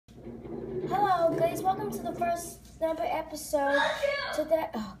welcome to the first ever episode. Today,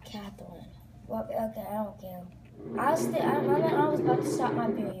 oh, Catherine. Well, okay, I don't care. I was about to stop my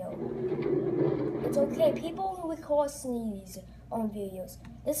video. It's okay. People who record sneeze on videos.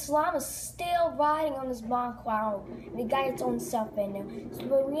 This slime is still riding on this bonfire. And it got its own stuff in there.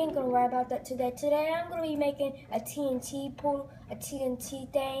 So we ain't gonna worry about that today. Today I'm gonna be making a TNT pool, a TNT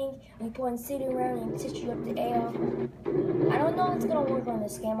thing. You put city around and tissue up the air. I don't know if it's gonna work on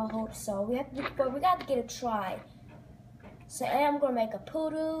this game. I hope so. We got to get a try. So I'm gonna make a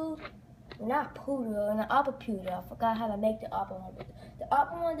poodle. Not poodle, and an upper poodle. I forgot how to make the upper one. But the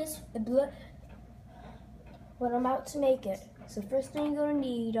upper one, the blood. When I'm about to make it. So first thing you're gonna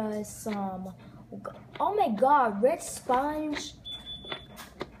need is some. Oh my God, red sponge.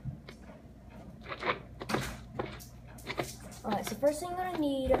 Alright, so first thing you're gonna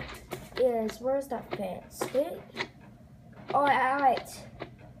need is, where's that fence? Alright.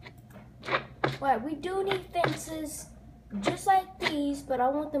 We do need fences just like these, but I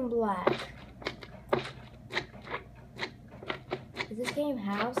want them black. Does this game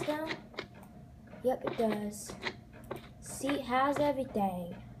house them? Yep, it does. See, it has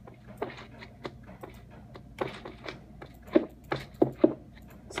everything.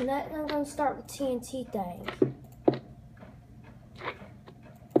 So now I'm going to start the TNT thing.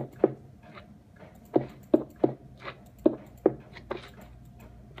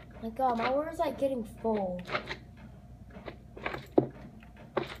 My God, my water's like getting full.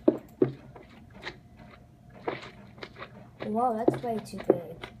 Wow, that's way too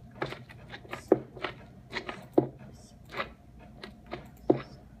big.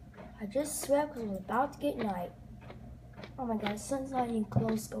 I just swept because it was about to get night. Oh my God, the sun's not even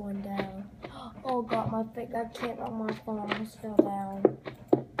close going down. Oh God, my face, I can't on my phone, I almost fell down.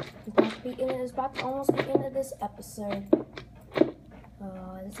 It's about to almost be into this episode.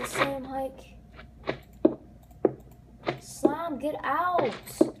 It's the same hike. Slime, get out!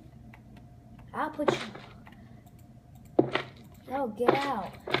 I'll put you. No, get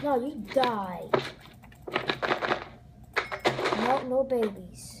out. No, you die. No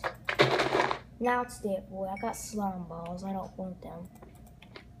babies. Now it's there, boy. I got slime balls. I don't want them.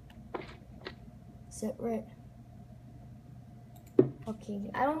 Sit right. Okay,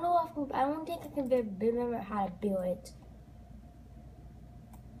 I don't know if I don't think I can remember how to build it.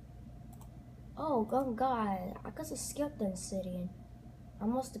 Oh God, I guess I skipped the city. I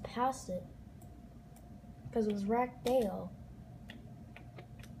must have passed it because it was right there.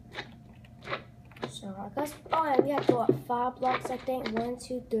 So I guess, oh yeah, we have to go up 5 blocks, I think. 1,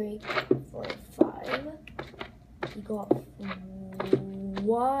 2, 3, 4, 5. You go up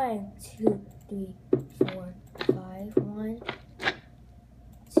 1, 2, 3, 4, 5. 1,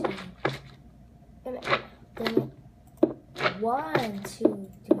 2. Damn it. 1, 2,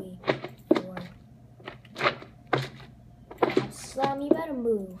 3, 4. Slime, you better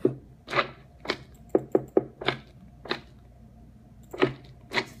move.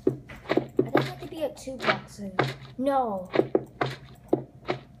 At 2 blocks in. No.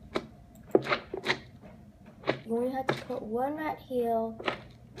 You only have to put one right here.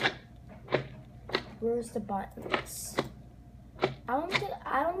 Where's the buttons? I don't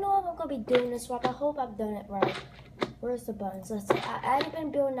know if I'm gonna be doing this right. I hope I've done it right. Where's the buttons? Let's see. I've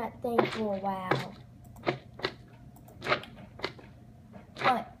been building that thing for a while.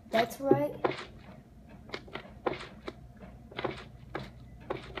 Alright, that's right.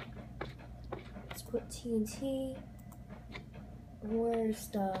 Put TNT. Where's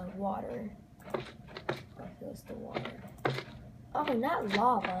the water? Oh, here's the water. Oh, not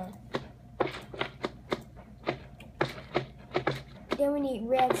lava. Then we need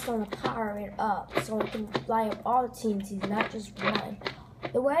redstone to power it up so it can light up all the TNTs, not just one.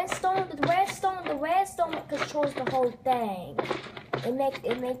 The redstone controls the whole thing. It makes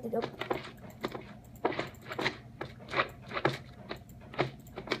it.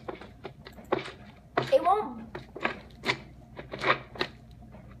 It won't.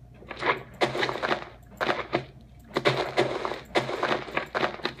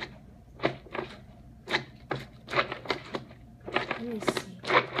 Let me see.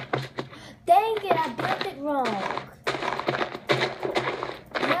 Dang it, I built it wrong.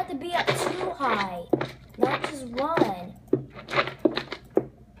 You have to be up too high, not just one.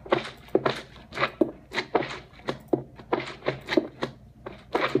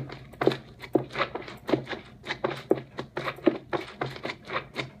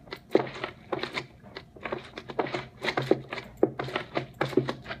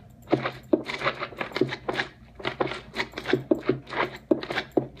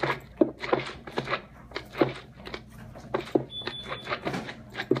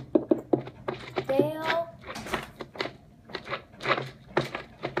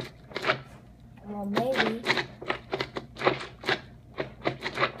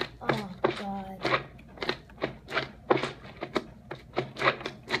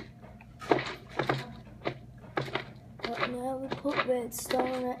 we put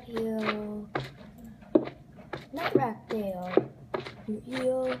redstone right here. Not right there.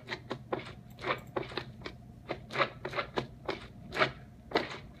 Here.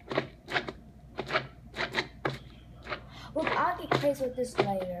 Look, I'll get crazy with this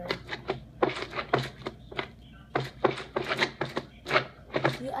later.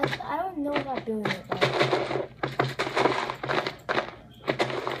 Yeah, I don't know if I'm doing it right.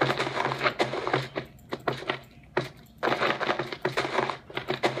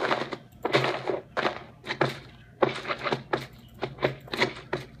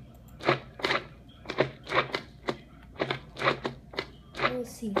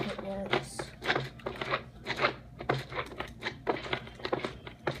 Let's see if it works.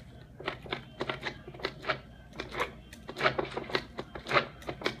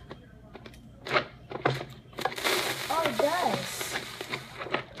 Oh, it does.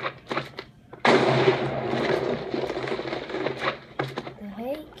 The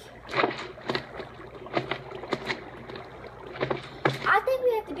heck? I think we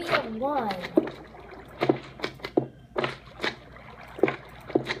have to be at 1.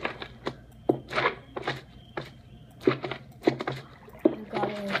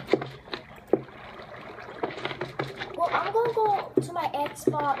 Well, I'm gonna go to my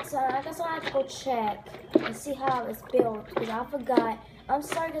Xbox and I guess I have to go check and see how it's built because I forgot. I'm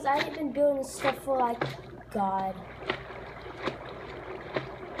sorry because I haven't been building this stuff for like, God.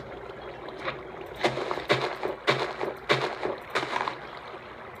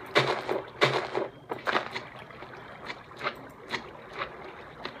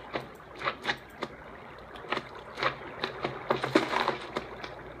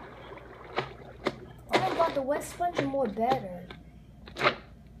 The wet sponge is more better.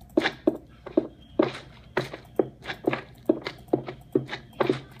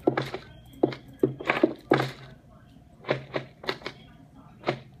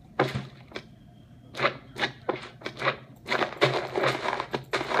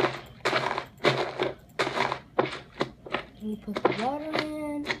 You put the water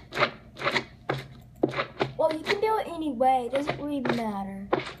in. Well, you can do it anyway. It doesn't really matter.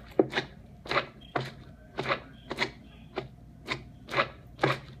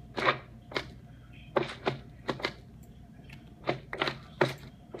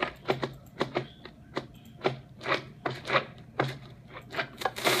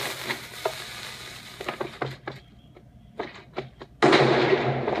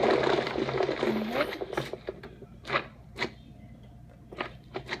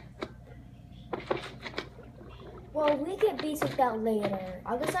 Well, we get beats with that later.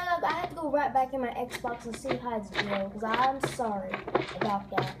 I guess I have to go right back in my Xbox and see how it's doing because I'm sorry about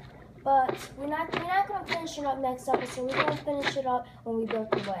that. But we're not gonna finish it up next episode. We're gonna finish it up when we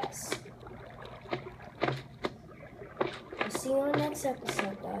build the West. We'll see you on the next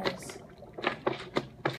episode, guys.